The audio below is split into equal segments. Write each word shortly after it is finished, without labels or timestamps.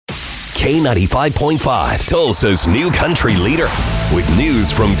K95.5, Tulsa's new country leader. With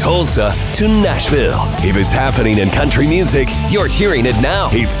news from Tulsa to Nashville. If it's happening in country music, you're hearing it now.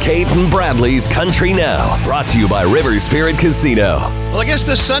 It's Cait and Bradley's Country Now, brought to you by River Spirit Casino. Well, I guess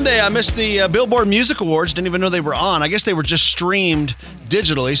this Sunday I missed the Billboard Music Awards. Didn't even know they were on. I guess they were just streamed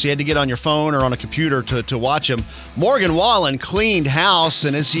digitally, so you had to get on your phone or on a computer to watch them. Morgan Wallen cleaned house,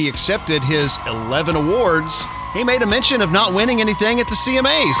 and as he accepted his 11 awards, he made a mention of not winning anything at the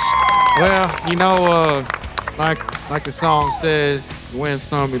CMAs. Well, you know, like the song says, you win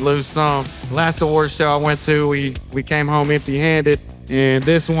some, you lose some. Last award show I went to, we came home empty-handed, and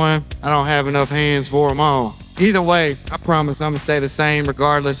this one, I don't have enough hands for them all. Either way, I promise I'm gonna stay the same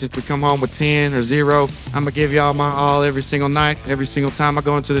regardless if we come home with 10 or 0. I'm gonna give y'all my all every single night, every single time I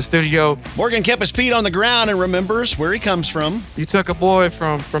go into the studio. Morgan kept his feet on the ground and remembers where he comes from. You took a boy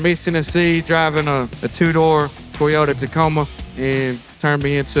from East Tennessee driving a two-door Toyota Tacoma and turned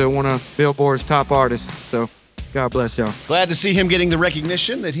me into one of Billboard's top artists, so God bless y'all. Glad to see him getting the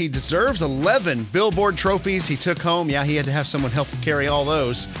recognition that he deserves. 11 Billboard trophies he took home. Yeah, he had to have someone help carry all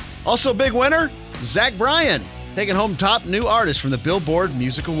those. Also big winner, Zach Bryan, taking home top new artist from the Billboard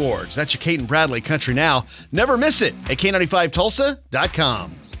Music Awards. That's your Cait and Bradley Country Now. Never miss it at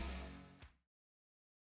K95Tulsa.com.